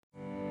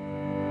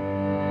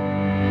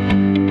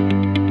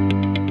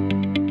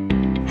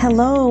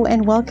Hello,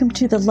 and welcome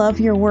to the Love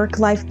Your Work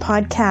Life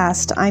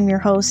podcast. I'm your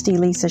host,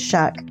 Elisa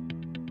Shuck.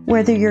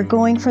 Whether you're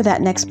going for that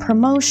next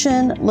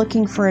promotion,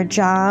 looking for a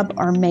job,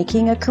 or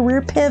making a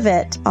career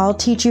pivot, I'll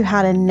teach you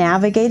how to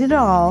navigate it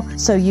all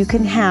so you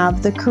can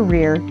have the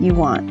career you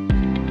want.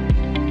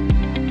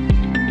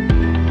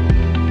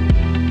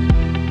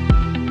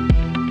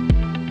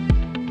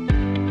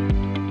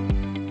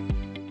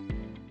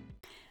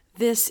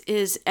 This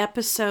is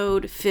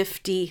episode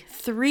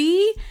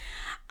 53.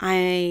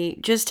 I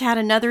just had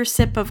another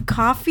sip of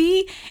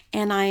coffee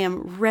and I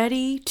am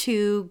ready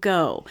to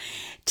go.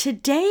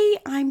 Today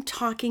I'm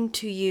talking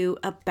to you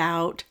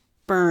about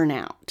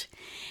burnout.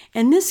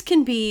 And this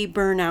can be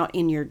burnout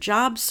in your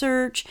job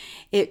search.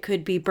 It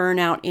could be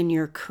burnout in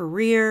your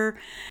career,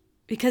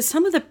 because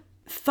some of the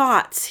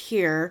thoughts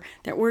here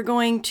that we're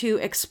going to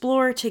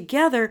explore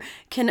together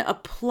can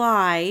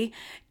apply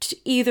to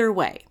either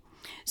way.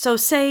 So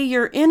say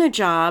you're in a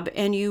job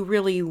and you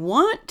really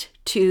want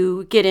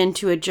to get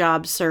into a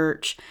job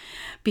search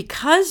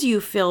because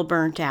you feel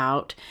burnt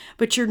out,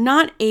 but you're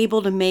not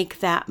able to make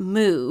that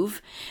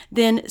move,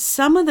 then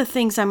some of the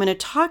things I'm going to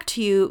talk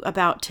to you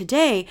about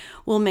today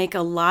will make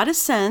a lot of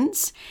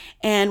sense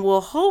and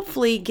will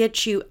hopefully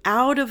get you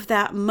out of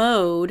that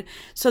mode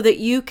so that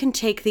you can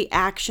take the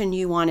action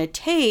you want to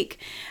take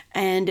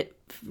and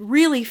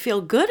really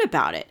feel good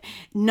about it.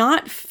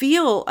 Not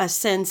feel a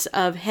sense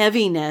of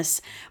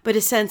heaviness, but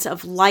a sense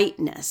of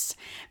lightness.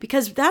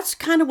 Because that's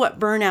kind of what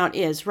burnout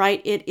is,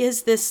 right? It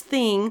is this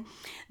thing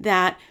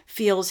that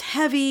feels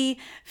heavy,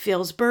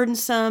 feels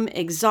burdensome,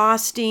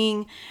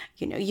 exhausting.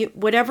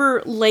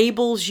 Whatever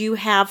labels you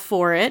have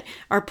for it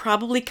are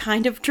probably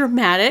kind of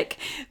dramatic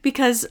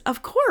because,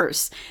 of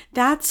course,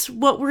 that's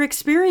what we're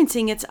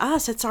experiencing. It's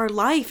us, it's our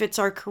life, it's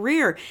our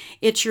career,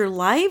 it's your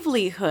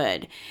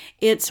livelihood,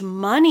 it's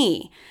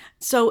money.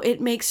 So it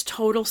makes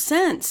total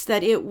sense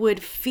that it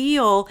would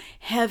feel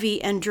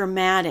heavy and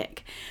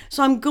dramatic.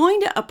 So I'm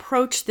going to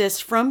approach this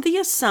from the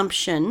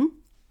assumption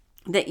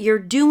that you're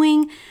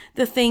doing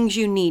the things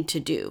you need to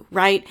do,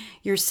 right?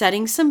 You're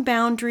setting some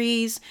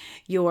boundaries,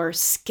 you're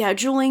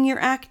scheduling your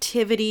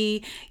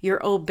activity,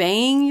 you're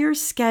obeying your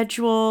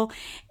schedule,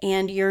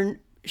 and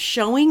you're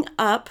showing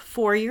up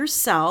for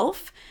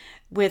yourself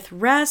with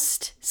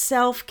rest,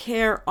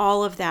 self-care,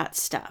 all of that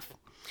stuff.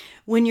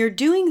 When you're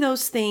doing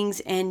those things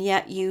and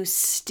yet you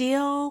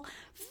still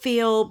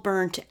feel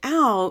burnt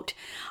out,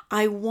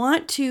 I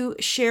want to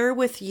share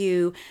with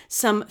you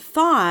some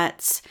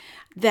thoughts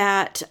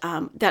that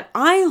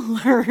I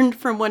learned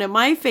from one of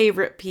my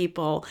favorite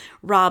people,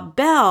 Rob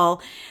Bell,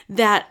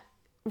 that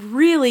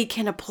really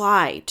can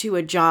apply to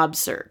a job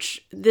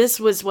search.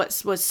 This was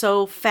what was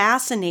so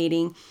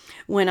fascinating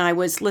when I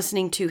was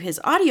listening to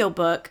his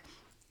audiobook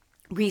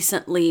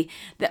recently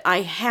that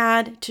I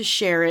had to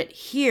share it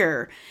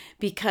here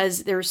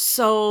because there's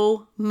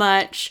so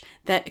much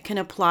that can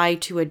apply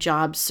to a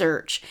job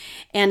search.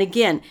 And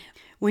again,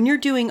 when you're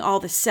doing all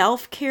the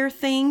self-care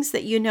things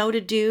that you know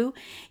to do,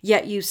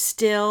 yet you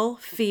still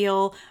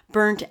feel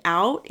burnt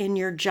out in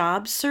your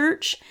job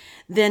search,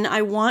 then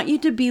I want you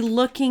to be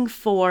looking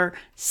for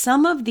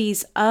some of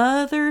these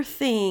other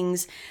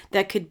things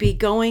that could be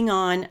going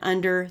on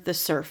under the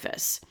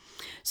surface.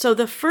 So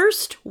the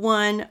first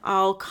one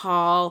I'll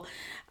call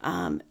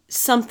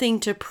something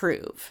to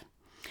prove.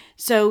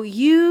 So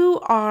you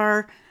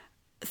are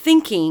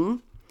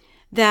thinking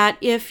that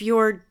if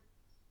your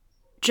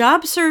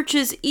job search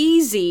is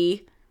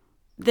easy,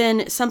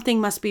 then something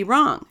must be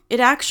wrong.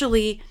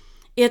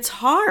 It's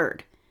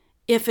hard.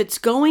 If it's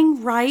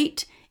going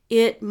right,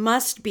 it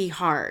must be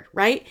hard,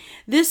 right?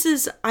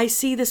 I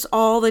see this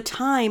all the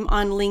time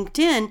on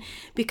LinkedIn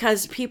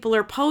because people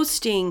are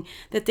posting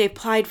that they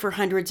applied for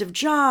hundreds of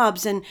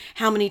jobs and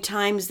how many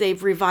times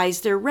they've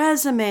revised their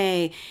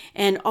resume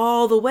and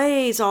all the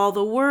ways, all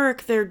the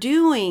work they're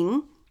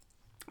doing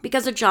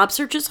because a job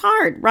search is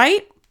hard,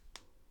 right?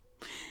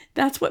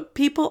 That's what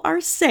people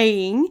are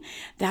saying.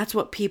 That's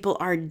what people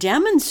are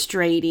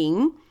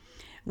demonstrating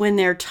when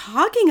they're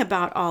talking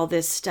about all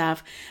this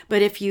stuff.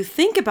 But if you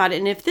think about it,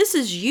 and if this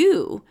is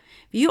you,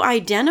 you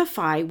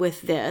identify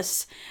with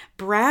this,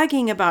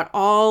 bragging about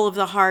all of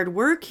the hard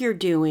work you're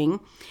doing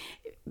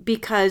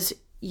because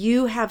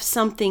you have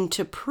something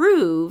to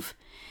prove,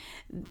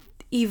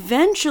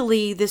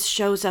 eventually this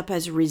shows up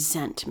as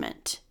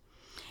resentment.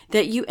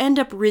 That you end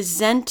up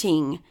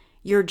resenting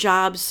your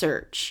job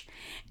search.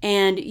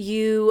 And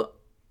you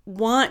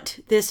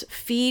want this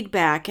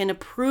feedback and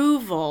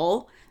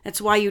approval.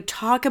 That's why you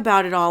talk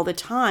about it all the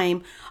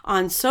time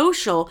on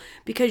social,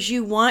 because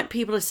you want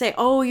people to say,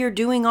 oh, you're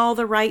doing all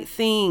the right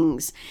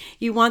things.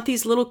 You want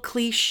these little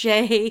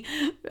cliche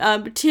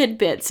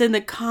tidbits in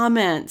the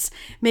comments.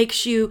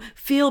 Makes you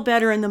feel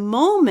better in the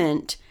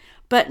moment,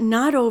 but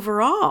not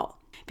overall.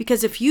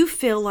 Because if you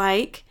feel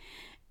like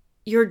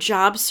your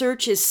job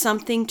search is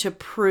something to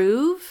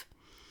prove,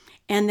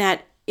 and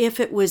that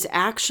if it was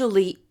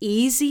actually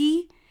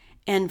easy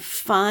and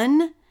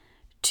fun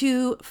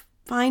to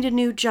find a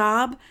new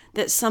job,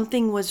 that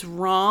something was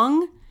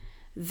wrong,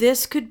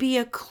 this could be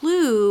a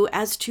clue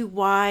as to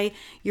why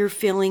you're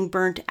feeling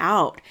burnt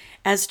out,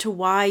 as to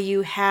why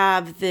you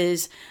have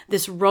this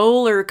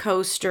roller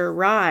coaster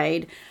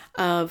ride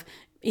of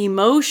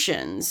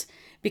emotions,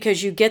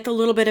 because you get the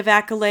little bit of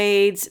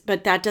accolades,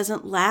 but that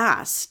doesn't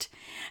last.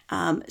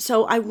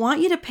 So I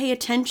want you to pay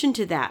attention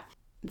to that.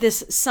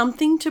 This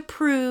something to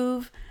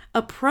prove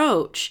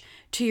approach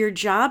to your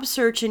job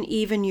search and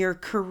even your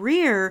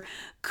career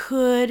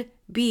could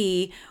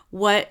be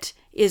what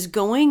is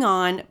going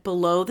on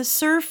below the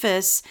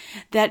surface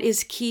that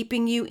is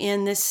keeping you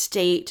in this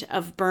state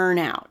of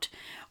burnout,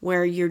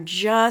 where you're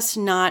just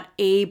not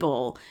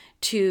able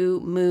to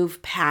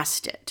move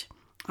past it.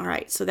 All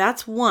right, so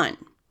that's one.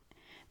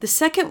 The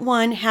second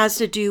one has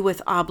to do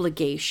with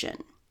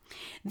obligation.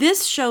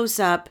 This shows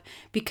up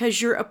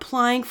because you're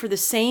applying for the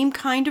same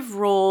kind of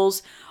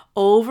roles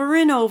over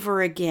and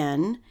over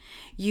again.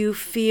 You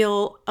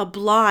feel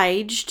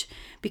obliged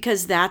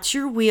because that's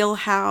your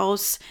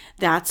wheelhouse.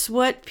 That's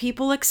what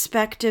people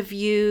expect of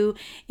you,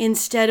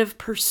 instead of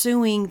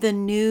pursuing the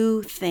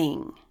new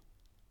thing.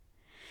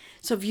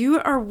 So if you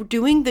are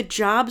doing the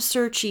job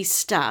searchy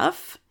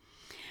stuff,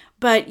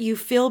 but you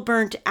feel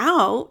burnt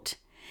out,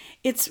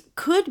 it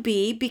could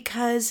be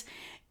because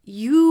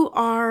you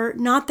are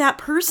not that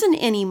person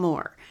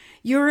anymore.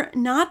 You're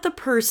not the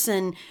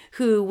person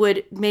who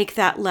would make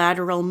that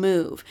lateral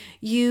move.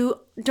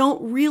 You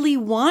don't really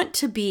want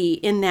to be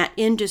in that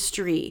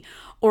industry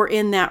or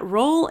in that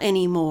role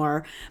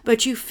anymore,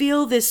 but you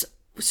feel this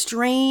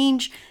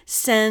strange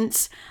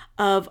sense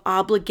of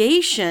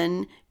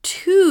obligation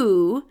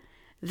to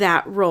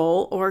that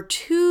role or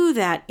to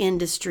that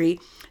industry.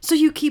 So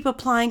you keep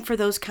applying for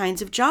those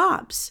kinds of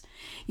jobs.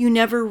 You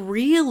never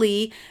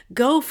really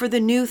go for the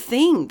new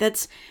thing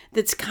that's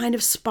kind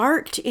of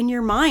sparked in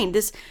your mind,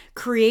 this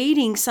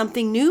creating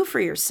something new for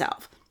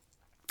yourself.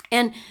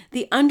 And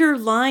the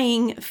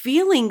underlying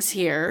feelings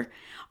here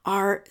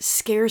are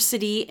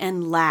scarcity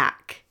and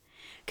lack,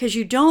 because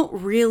you don't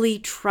really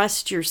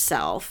trust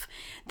yourself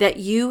that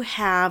you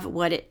have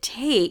what it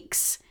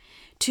takes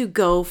to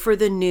go for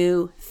the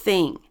new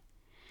thing.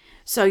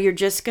 So you're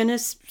just going to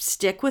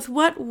stick with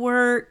what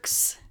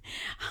works.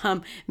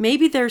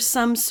 Maybe there's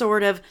some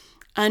sort of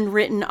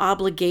unwritten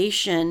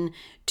obligation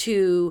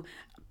to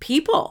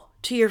people,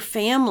 to your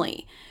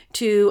family,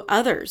 to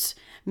others.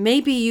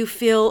 Maybe you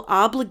feel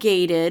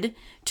obligated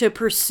to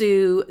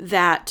pursue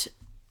that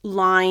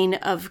line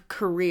of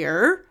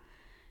career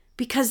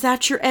because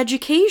that's your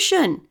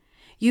education.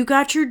 You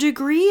got your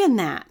degree in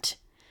that.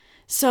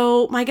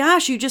 So, my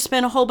gosh, you just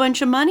spent a whole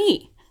bunch of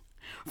money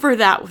for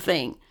that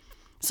thing.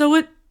 So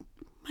it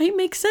might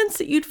make sense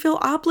that you'd feel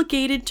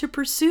obligated to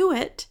pursue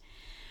it.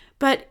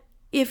 But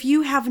if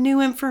you have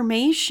new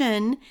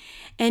information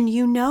and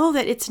you know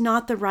that it's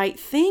not the right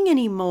thing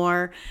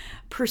anymore,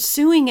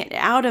 pursuing it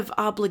out of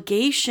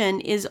obligation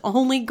is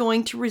only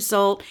going to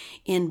result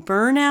in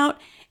burnout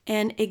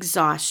and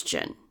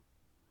exhaustion.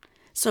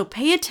 So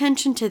pay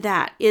attention to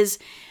that. Is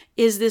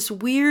this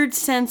weird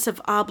sense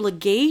of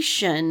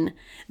obligation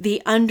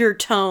the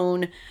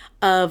undertone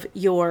of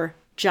your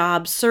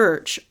job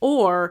search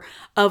or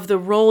of the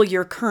role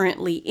you're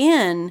currently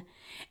in,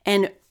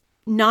 and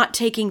not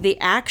taking the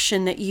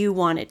action that you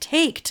want to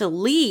take to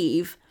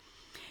leave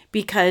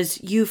because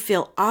you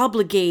feel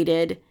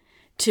obligated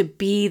to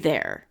be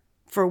there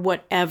for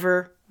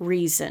whatever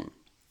reason?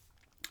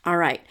 All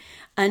right.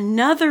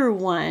 Another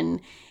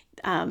one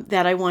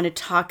that I want to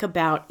talk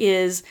about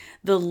is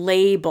the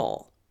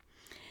label.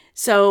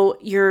 So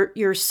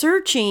you're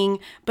searching,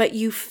 but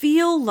you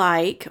feel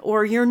like,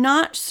 or you're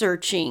not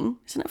searching.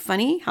 Isn't it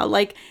funny how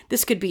like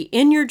this could be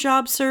in your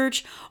job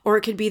search, or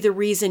it could be the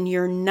reason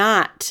you're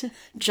not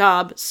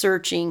job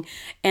searching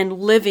and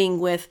living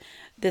with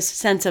this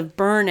sense of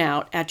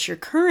burnout at your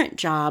current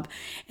job.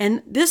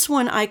 And this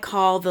one I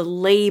call the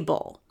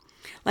label.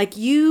 Like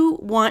you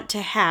want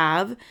to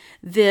have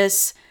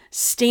this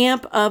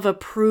stamp of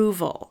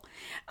approval.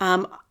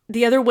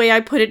 The other way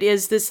I put it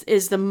is this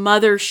is the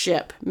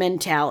mothership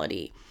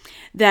mentality,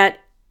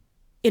 that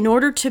in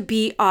order to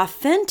be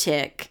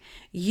authentic,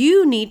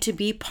 you need to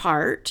be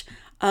part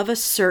of a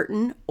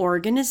certain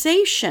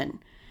organization.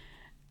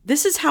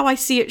 This is how I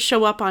see it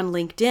show up on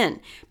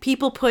LinkedIn.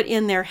 People put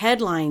in their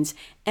headlines,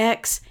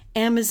 X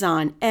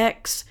Amazon,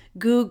 X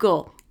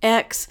Google,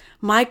 X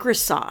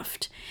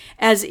Microsoft,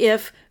 as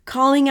if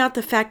calling out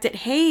the fact that,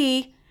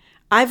 hey,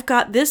 I've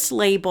got this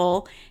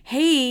label.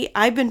 Hey,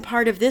 I've been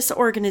part of this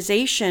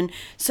organization,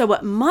 so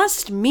it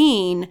must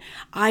mean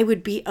I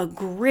would be a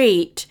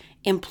great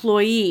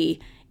employee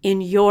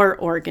in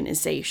your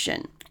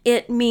organization.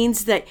 It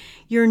means that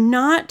you're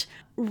not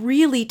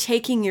really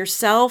taking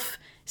yourself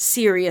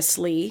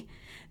seriously,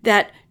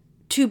 that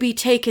to be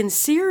taken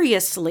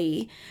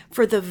seriously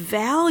for the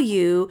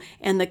value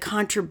and the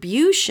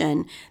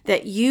contribution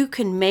that you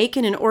can make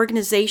in an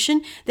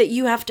organization, that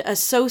you have to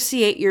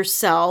associate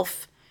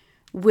yourself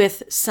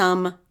with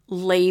some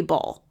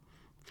label.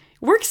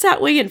 Works that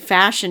way in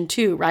fashion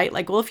too, right?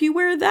 Like, well, if you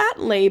wear that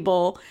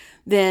label,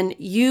 then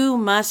you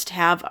must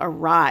have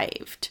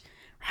arrived,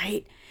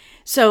 right?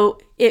 So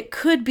it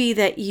could be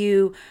that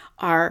you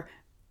are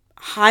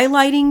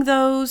highlighting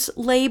those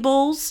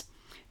labels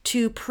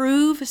to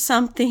prove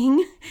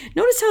something.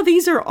 Notice how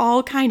these are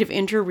all kind of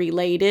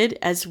interrelated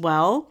as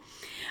well.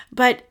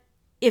 But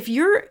if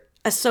you're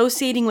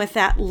associating with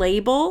that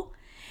label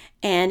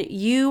and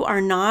you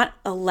are not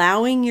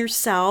allowing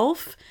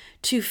yourself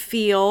to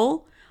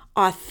feel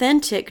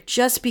authentic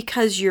just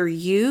because you're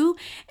you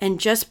and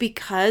just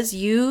because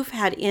you've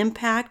had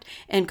impact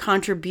and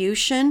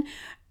contribution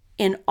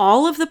in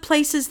all of the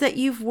places that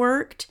you've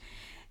worked,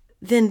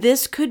 then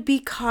this could be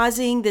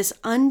causing this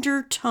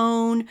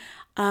undertone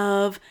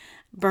of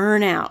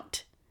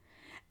burnout.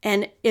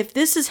 And if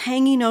this is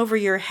hanging over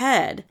your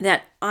head,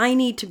 that I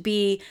need to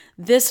be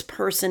this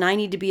person, I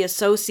need to be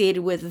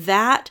associated with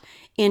that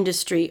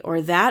industry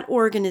or that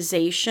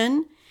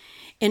organization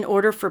in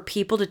order for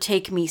people to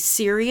take me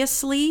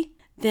seriously,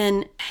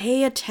 then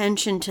pay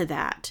attention to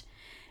that.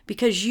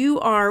 Because you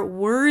are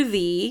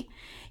worthy,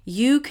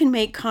 you can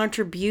make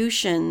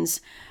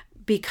contributions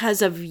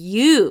because of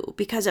you,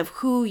 because of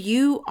who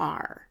you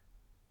are,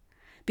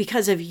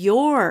 because of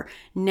your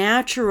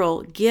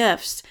natural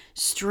gifts,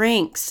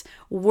 strengths,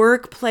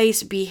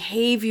 workplace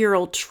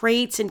behavioral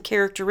traits and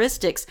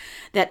characteristics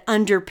that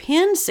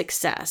underpin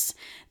success,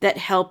 that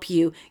help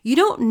you. You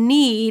don't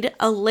need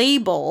a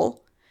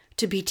label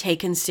to be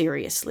taken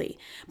seriously.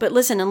 But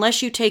listen,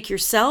 unless you take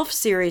yourself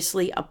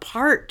seriously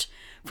apart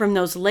from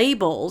those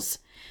labels,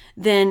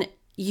 then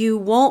you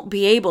won't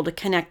be able to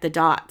connect the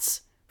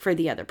dots for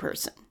the other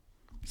person.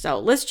 So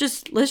let's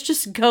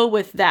just go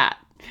with that.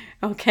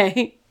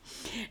 Okay?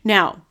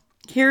 Now,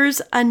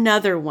 here's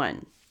another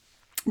one.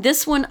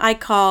 This one I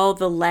call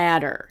the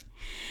ladder.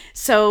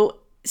 So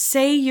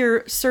say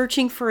you're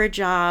searching for a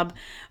job,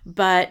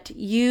 but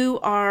you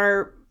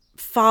are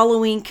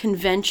following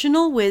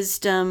conventional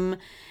wisdom.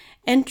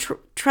 And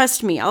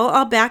trust me,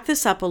 I'll back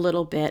this up a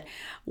little bit.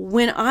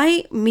 When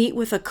I meet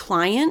with a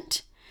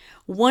client,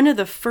 one of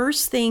the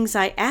first things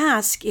I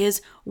ask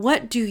is,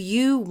 what do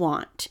you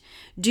want?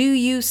 Do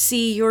you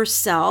see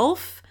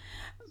yourself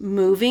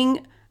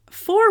moving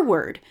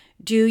forward?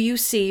 Do you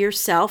see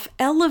yourself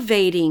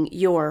elevating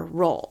your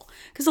role?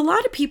 Because a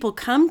lot of people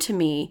come to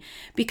me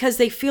because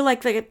they feel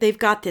like they've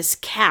got this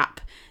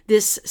cap,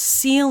 this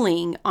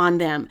ceiling on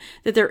them,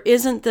 that there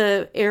isn't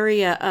the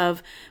area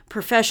of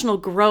professional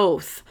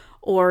growth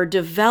or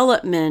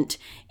development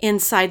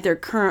inside their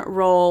current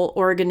role,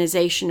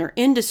 organization, or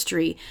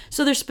industry.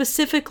 So they're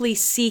specifically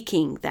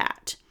seeking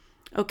that.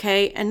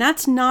 Okay, and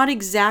that's not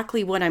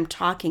exactly what I'm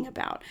talking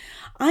about.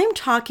 I'm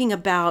talking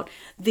about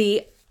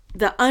the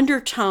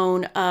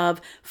undertone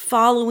of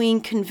following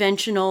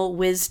conventional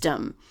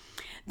wisdom.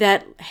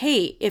 That,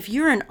 hey, if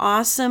you're an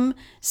awesome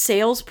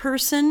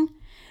salesperson,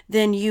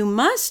 then you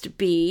must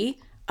be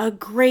a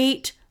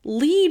great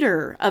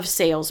leader of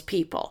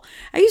salespeople.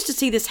 I used to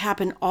see this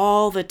happen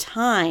all the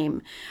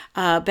time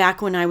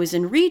back when I was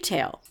in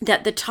retail,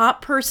 that the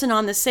top person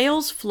on the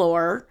sales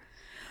floor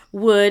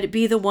would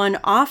be the one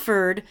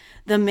offered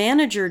the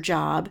manager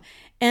job,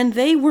 and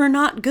they were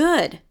not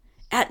good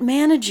at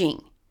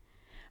managing.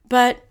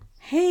 But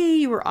hey,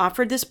 you were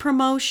offered this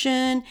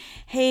promotion.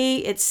 Hey,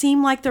 it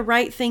seemed like the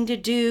right thing to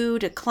do,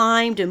 to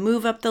climb, to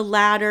move up the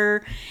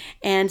ladder.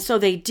 And so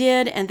they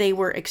did, and they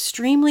were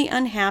extremely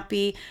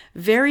unhappy,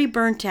 very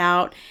burnt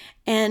out,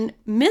 and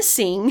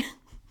missing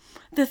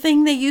the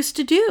thing they used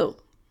to do.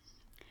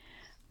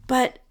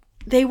 But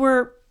they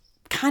were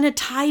kind of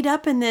tied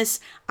up in this,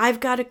 I've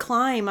got to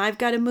climb, I've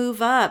got to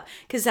move up,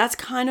 because that's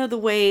kind of the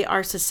way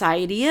our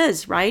society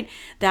is, right?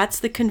 That's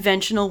the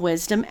conventional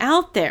wisdom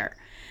out there,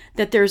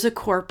 that there's a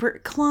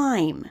corporate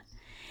climb.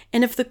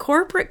 And if the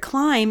corporate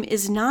climb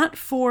is not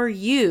for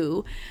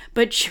you,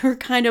 but you're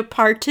kind of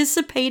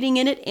participating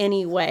in it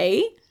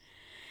anyway,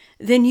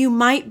 then you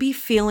might be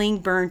feeling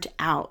burnt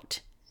out.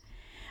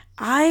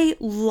 I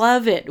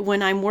love it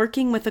when I'm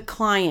working with a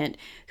client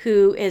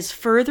who is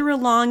further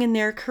along in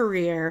their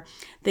career.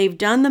 They've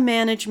done the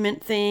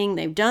management thing,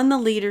 they've done the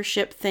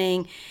leadership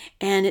thing,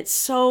 and it's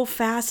so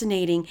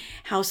fascinating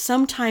how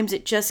sometimes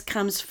it just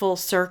comes full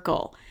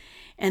circle.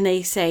 And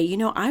they say,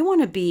 I want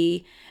to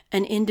be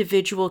an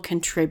individual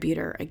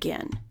contributor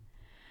again.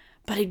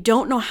 But I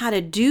don't know how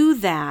to do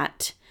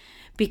that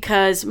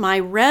because my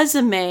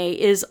resume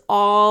is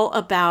all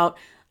about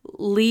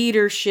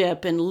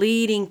leadership and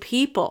leading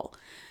people.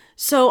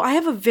 So I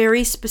have a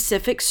very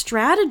specific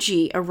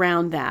strategy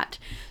around that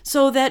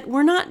so that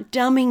we're not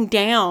dumbing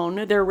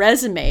down their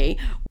resume.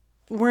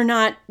 We're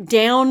not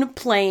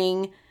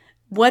downplaying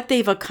what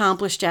they've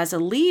accomplished as a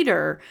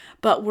leader,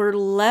 but we're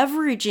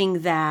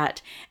leveraging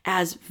that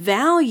as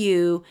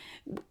value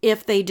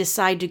if they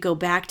decide to go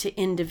back to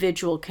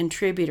individual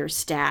contributor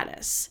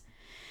status.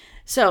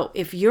 So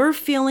if you're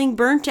feeling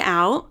burnt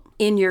out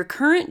in your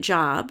current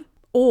job,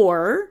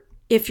 or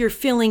if you're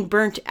feeling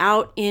burnt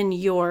out in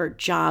your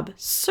job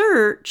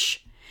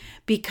search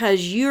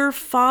because you're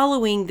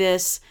following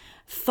this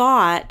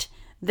thought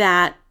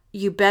that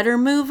you better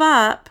move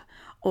up,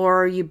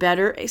 or you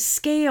better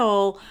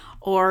scale,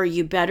 or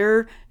you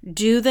better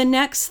do the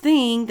next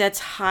thing that's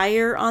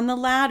higher on the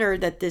ladder,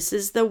 that this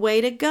is the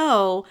way to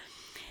go,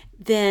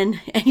 then,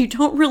 and you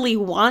don't really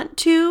want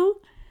to,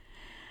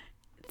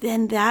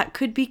 then that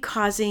could be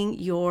causing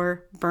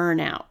your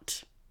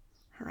burnout.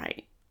 All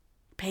right.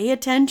 Pay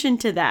attention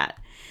to that.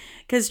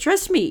 Because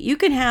trust me, you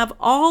can have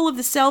all of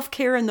the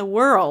self-care in the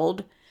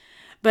world,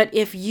 but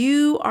if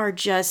you are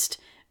just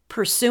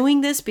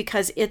pursuing this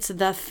because it's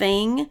the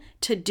thing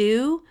to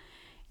do,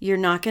 you're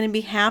not going to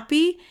be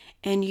happy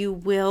and you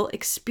will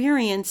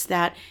experience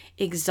that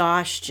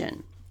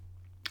exhaustion.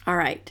 All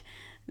right.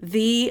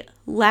 The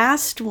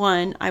last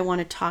one I want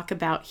to talk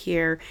about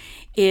here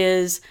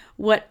is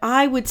what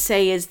I would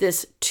say is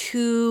this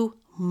too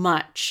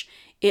much.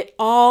 It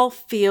all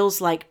feels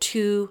like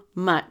too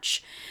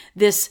much.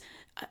 This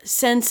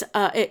sense,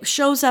 it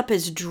shows up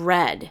as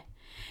dread.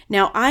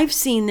 Now, I've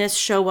seen this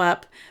show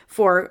up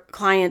for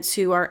clients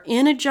who are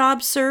in a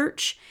job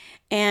search,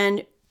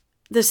 and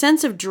the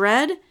sense of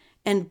dread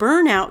and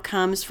burnout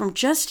comes from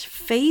just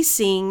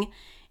facing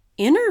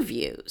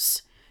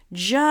interviews.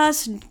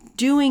 Just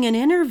doing an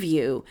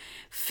interview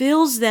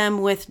fills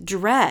them with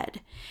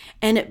dread.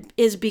 And it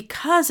is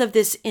because of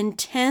this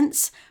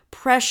intense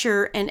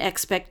pressure and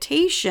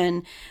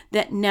expectation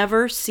that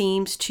never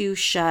seems to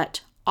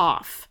shut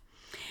off.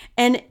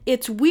 And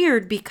it's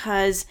weird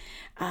because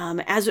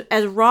as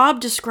Rob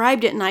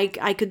described it, and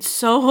I could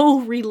so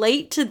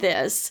relate to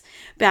this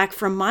back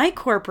from my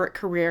corporate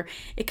career,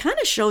 it kind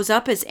of shows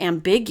up as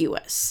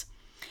ambiguous.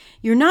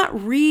 You're not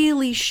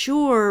really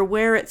sure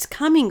where it's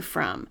coming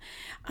from.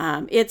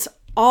 It's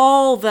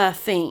all the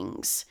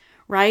things,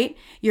 right?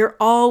 You're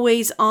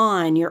always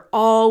on, you're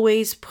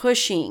always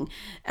pushing.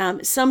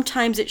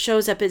 Sometimes it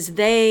shows up as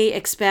they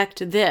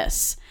expect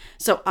this,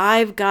 so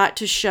I've got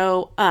to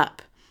show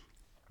up.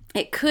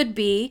 It could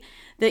be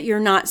that you're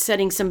not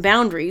setting some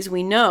boundaries.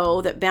 We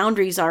know that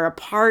boundaries are a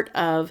part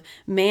of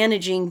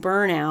managing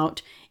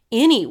burnout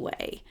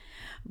anyway.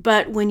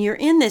 But when you're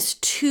in this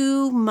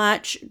too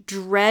much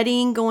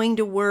dreading going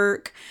to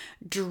work,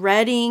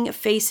 dreading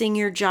facing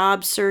your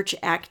job search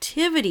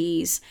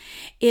activities,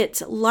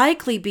 it's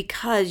likely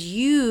because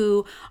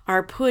you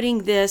are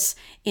putting this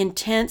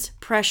intense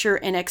pressure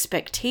and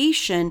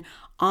expectation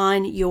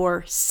on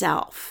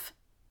yourself.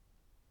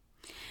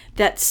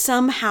 That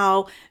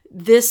somehow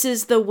this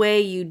is the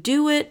way you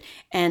do it,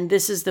 and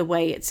this is the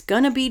way it's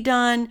going to be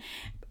done,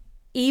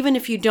 even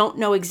if you don't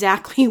know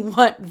exactly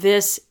what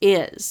this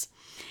is.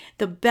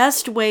 The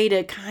best way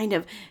to kind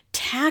of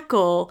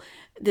tackle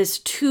this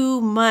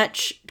too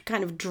much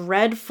kind of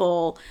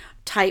dreadful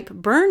type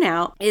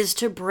burnout is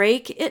to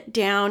break it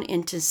down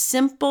into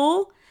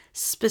simple,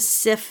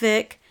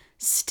 specific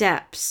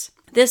steps.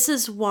 This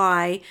is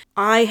why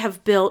I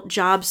have built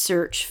Job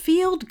Search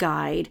Field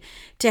Guide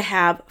to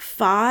have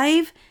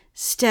 5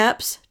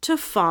 steps to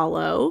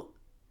follow,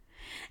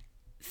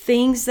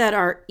 things that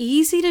are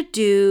easy to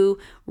do,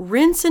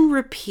 rinse and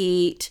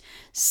repeat,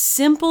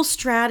 simple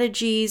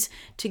strategies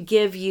to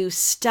give you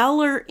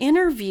stellar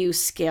interview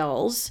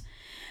skills,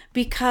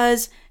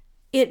 because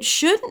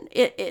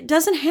it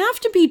doesn't have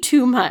to be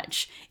too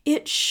much.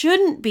 It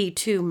shouldn't be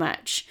too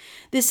much.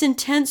 This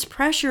intense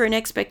pressure and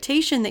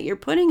expectation that you're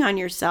putting on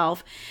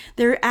yourself,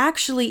 there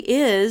actually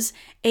is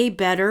a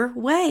better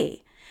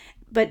way.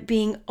 But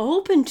being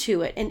open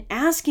to it and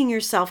asking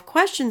yourself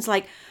questions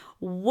like,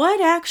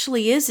 what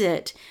actually is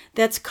it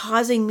that's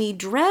causing me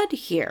dread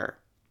here?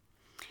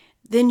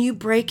 Then you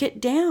break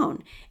it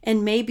down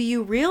and maybe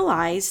you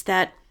realize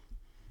that,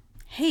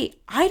 hey,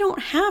 I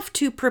don't have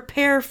to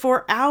prepare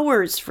for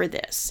hours for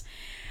this.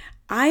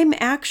 I'm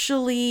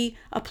actually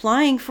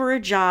applying for a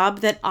job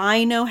that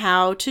I know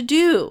how to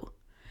do.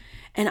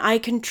 And I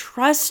can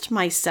trust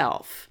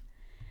myself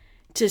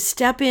to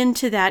step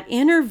into that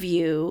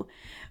interview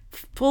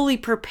fully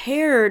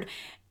prepared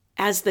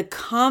as the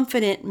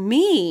confident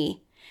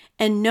me,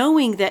 and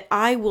knowing that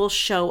I will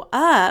show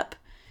up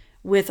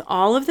with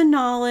all of the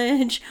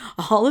knowledge,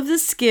 all of the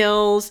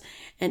skills,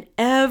 and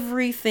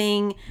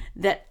everything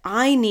that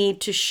I need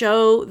to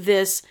show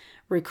this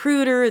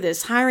recruiter,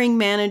 this hiring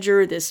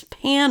manager, this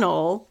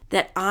panel,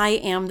 that I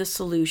am the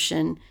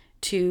solution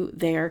to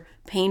their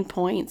pain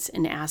points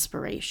and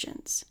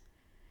aspirations.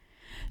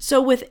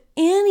 So with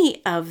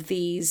any of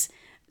these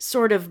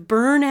sort of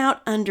burnout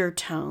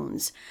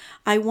undertones,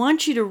 I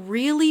want you to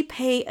really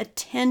pay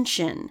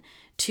attention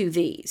to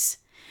these,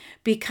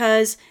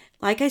 because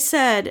like I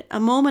said a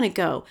moment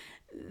ago,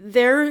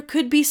 there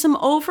could be some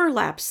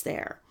overlaps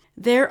there.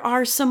 There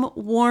are some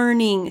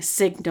warning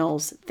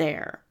signals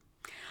there.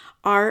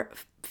 Our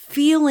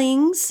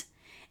feelings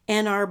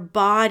and our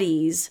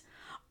bodies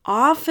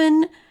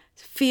often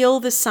feel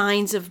the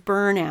signs of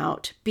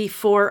burnout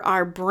before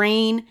our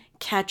brain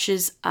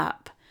catches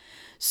up.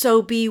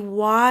 So be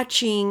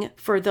watching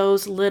for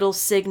those little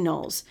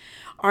signals.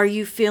 Are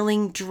you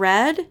feeling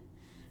dread?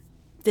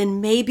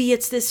 Then maybe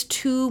it's this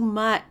too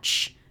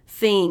much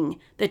thing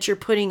that you're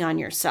putting on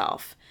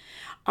yourself.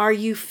 Are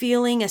you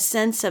feeling a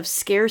sense of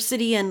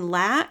scarcity and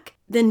lack?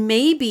 Then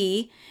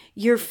maybe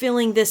you're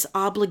feeling this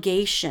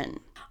obligation.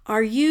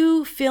 Are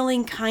you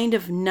feeling kind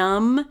of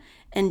numb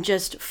and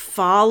just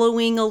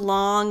following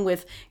along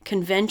with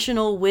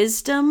conventional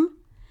wisdom?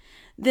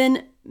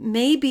 then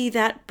maybe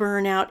that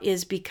burnout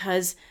is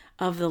because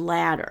of the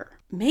latter.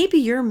 Maybe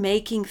you're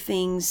making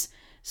things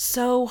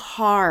so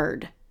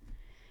hard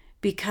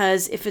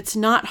because if it's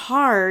not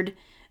hard,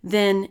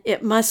 then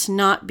it must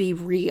not be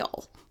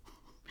real.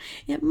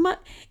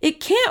 It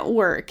can't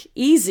work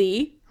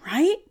easy,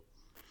 right?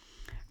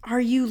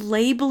 Are you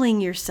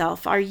labeling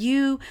yourself? Are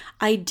you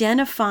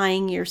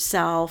identifying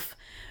yourself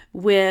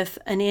with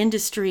an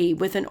industry,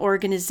 with an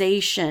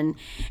organization,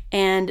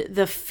 and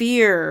the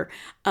fear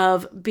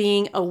of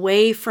being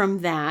away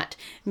from that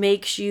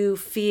makes you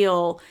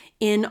feel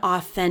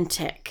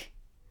inauthentic?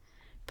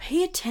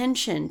 Pay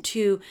attention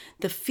to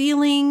the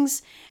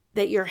feelings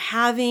that you're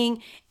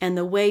having and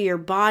the way your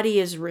body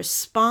is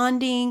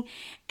responding,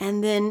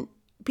 and then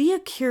be a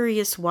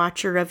curious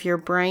watcher of your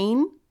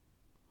brain.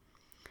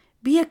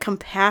 Be a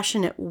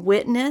compassionate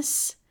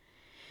witness.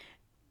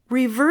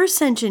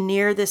 Reverse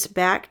engineer this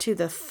back to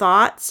the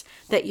thoughts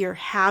that you're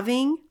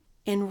having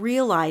and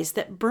realize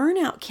that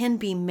burnout can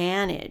be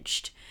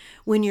managed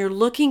when you're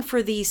looking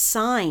for these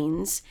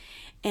signs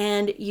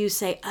and you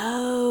say,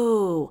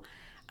 oh,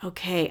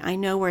 okay, I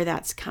know where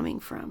that's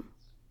coming from.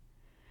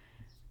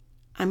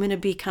 I'm going to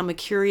become a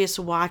curious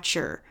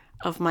watcher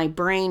of my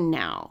brain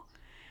now.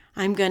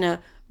 I'm going to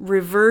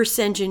reverse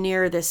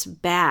engineer this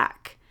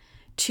back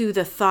to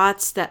the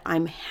thoughts that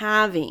I'm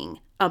having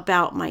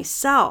about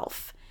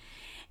myself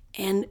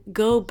and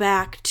go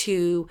back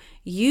to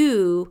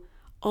you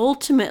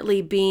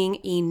ultimately being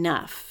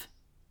enough,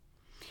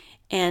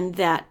 and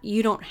that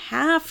you don't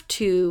have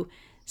to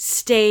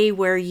stay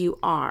where you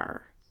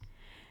are,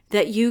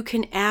 that you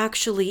can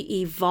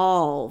actually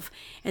evolve,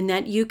 and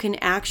that you can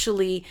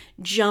actually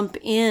jump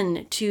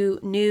into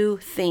new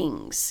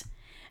things.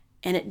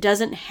 And it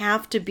doesn't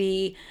have to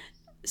be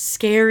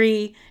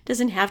scary,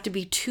 doesn't have to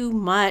be too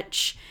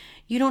much.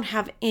 You don't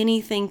have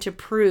anything to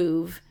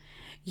prove.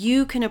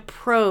 You can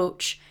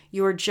approach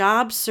your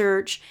job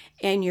search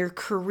and your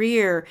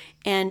career,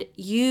 and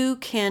you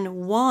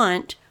can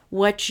want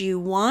what you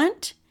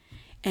want,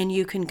 and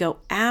you can go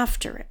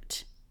after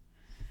it.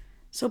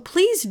 So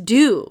please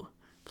go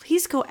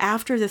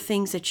after the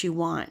things that you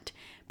want.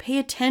 Pay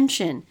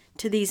attention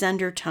to these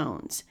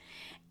undertones.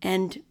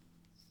 And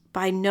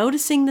by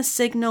noticing the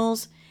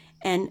signals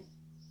and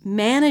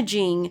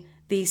managing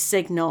these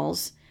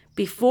signals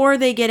before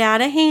they get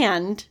out of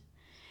hand,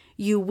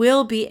 you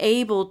will be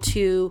able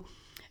to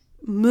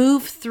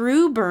move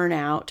through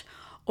burnout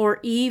or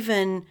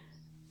even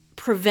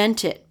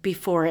prevent it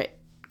before it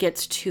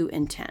gets too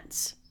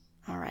intense.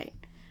 All right.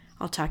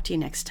 I'll talk to you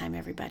next time,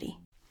 everybody.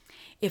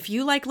 If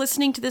you like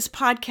listening to this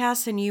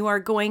podcast, then you are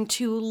going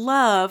to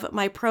love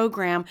my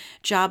program,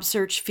 Job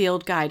Search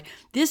Field Guide.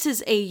 This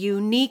is a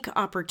unique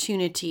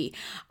opportunity.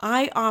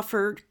 I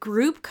offer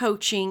group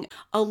coaching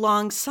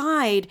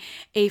alongside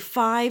a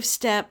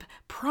 5-step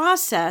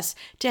process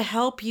to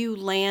help you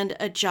land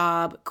a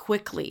job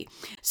quickly.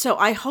 So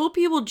I hope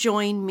you will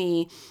join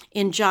me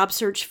in Job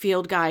Search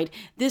Field Guide.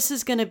 This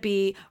is going to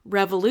be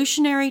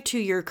revolutionary to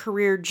your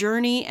career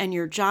journey and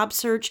your job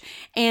search,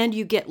 and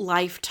you get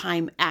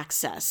lifetime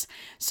access.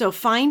 So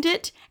find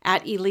it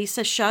at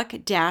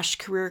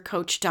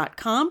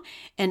elisashuck-careercoach.com,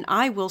 and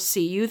I will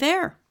see you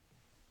there.